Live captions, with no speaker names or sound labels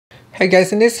Hey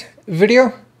guys, in this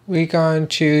video, we're going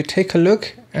to take a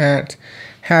look at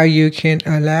how you can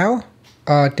allow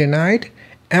or deny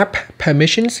app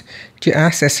permissions to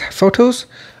access photos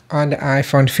on the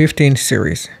iPhone 15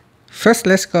 series. First,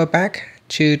 let's go back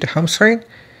to the home screen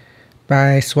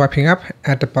by swiping up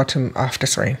at the bottom of the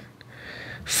screen.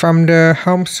 From the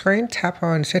home screen, tap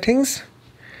on Settings.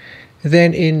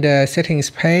 Then in the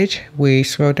Settings page, we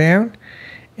scroll down,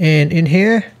 and in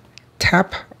here,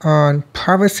 tap on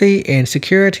Privacy and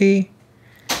Security.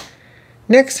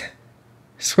 Next,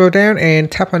 scroll down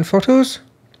and tap on Photos.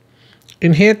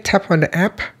 In here, tap on the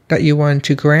app that you want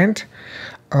to grant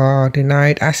or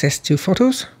deny access to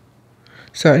photos.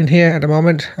 So in here at the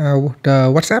moment,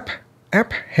 the WhatsApp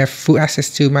app have full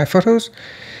access to my photos.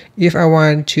 If I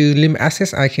want to limit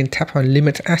access, I can tap on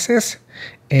Limit Access,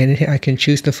 and here I can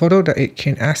choose the photo that it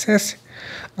can access,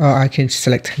 or I can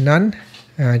select None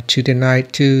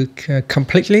to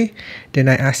completely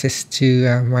deny access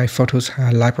to my photos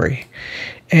library.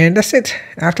 And that's it.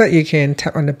 After that, you can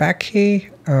tap on the back key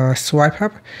or swipe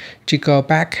up to go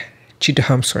back to the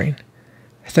home screen.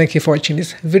 Thank you for watching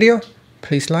this video.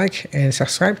 Please like and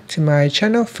subscribe to my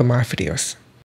channel for more videos.